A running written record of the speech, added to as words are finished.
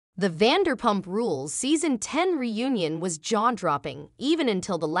The Vanderpump Rules Season 10 reunion was jaw-dropping, even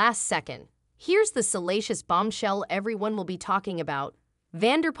until the last second. Here's the salacious bombshell everyone will be talking about.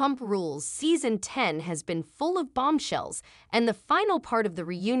 Vanderpump Rules Season 10 has been full of bombshells, and the final part of the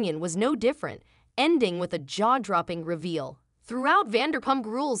reunion was no different, ending with a jaw-dropping reveal. Throughout Vanderpump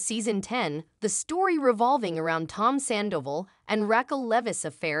Rules Season 10, the story revolving around Tom Sandoval and Raquel Leviss'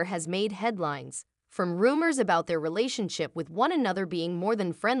 affair has made headlines. From rumors about their relationship with one another being more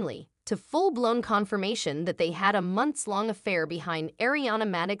than friendly, to full-blown confirmation that they had a months-long affair behind Ariana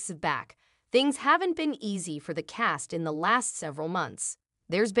Madix's back, things haven't been easy for the cast in the last several months.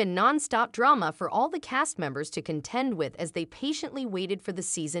 There's been non-stop drama for all the cast members to contend with as they patiently waited for the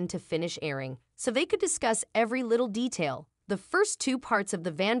season to finish airing, so they could discuss every little detail. The first two parts of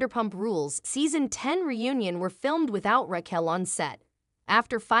the Vanderpump Rules Season 10 reunion were filmed without Raquel on set.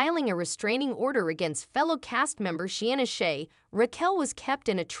 After filing a restraining order against fellow cast member Shanna Shea, Raquel was kept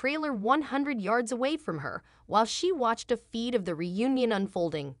in a trailer 100 yards away from her while she watched a feed of the reunion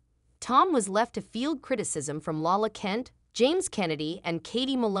unfolding. Tom was left to field criticism from Lala Kent, James Kennedy, and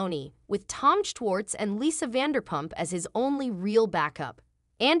Katie Maloney, with Tom Schwartz and Lisa Vanderpump as his only real backup.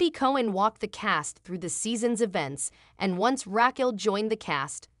 Andy Cohen walked the cast through the season's events, and once Raquel joined the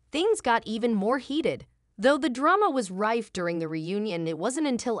cast, things got even more heated. Though the drama was rife during the reunion, it wasn't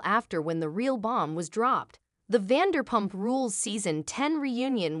until after when the real bomb was dropped. The Vanderpump Rules Season 10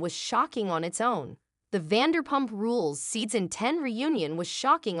 reunion was shocking on its own. The Vanderpump Rules Season 10 reunion was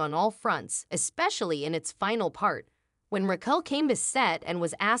shocking on all fronts, especially in its final part. When Raquel came to set and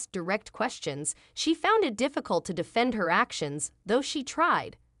was asked direct questions, she found it difficult to defend her actions, though she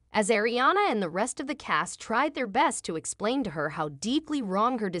tried. As Ariana and the rest of the cast tried their best to explain to her how deeply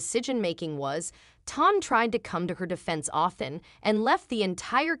wrong her decision-making was, Tom tried to come to her defense often and left the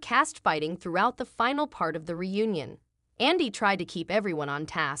entire cast fighting throughout the final part of the reunion. Andy tried to keep everyone on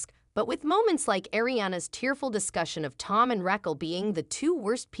task, but with moments like Ariana's tearful discussion of Tom and Raquel being the two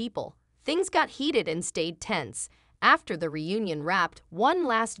worst people, things got heated and stayed tense. After the reunion wrapped, one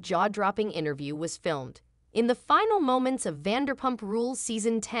last jaw-dropping interview was filmed. In the final moments of Vanderpump Rules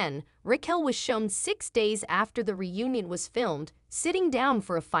Season 10, Raquel was shown 6 days after the reunion was filmed, sitting down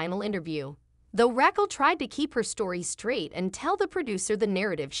for a final interview. Though Raquel tried to keep her story straight and tell the producer the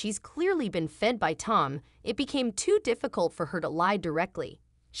narrative she's clearly been fed by Tom, it became too difficult for her to lie directly.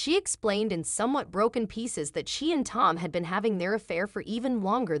 She explained in somewhat broken pieces that she and Tom had been having their affair for even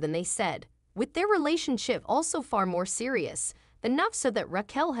longer than they said, with their relationship also far more serious. Enough so that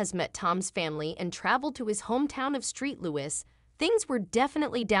Raquel has met Tom's family and traveled to his hometown of St. Louis. Things were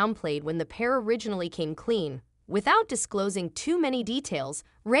definitely downplayed when the pair originally came clean. Without disclosing too many details,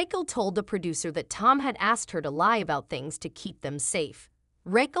 Raquel told the producer that Tom had asked her to lie about things to keep them safe.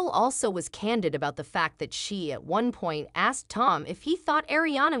 Raquel also was candid about the fact that she, at one point, asked Tom if he thought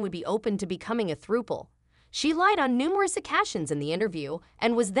Ariana would be open to becoming a throuple. She lied on numerous occasions in the interview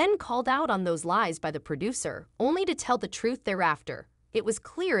and was then called out on those lies by the producer, only to tell the truth thereafter. It was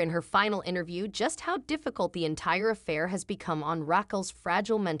clear in her final interview just how difficult the entire affair has become on Raquel's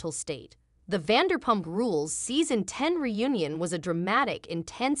fragile mental state. The Vanderpump Rules Season 10 reunion was a dramatic,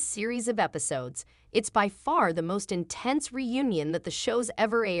 intense series of episodes. It's by far the most intense reunion that the show's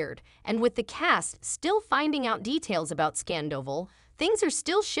ever aired, and with the cast still finding out details about Sandoval, things are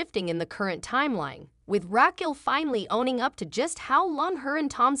still shifting in the current timeline, with Raquel finally owning up to just how long her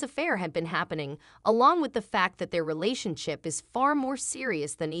and Tom's affair had been happening, along with the fact that their relationship is far more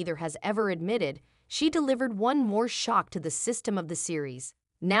serious than either has ever admitted. She delivered one more shock to the system of the series.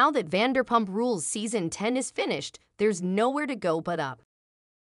 Now that Vanderpump Rules Season 10 is finished, there's nowhere to go but up.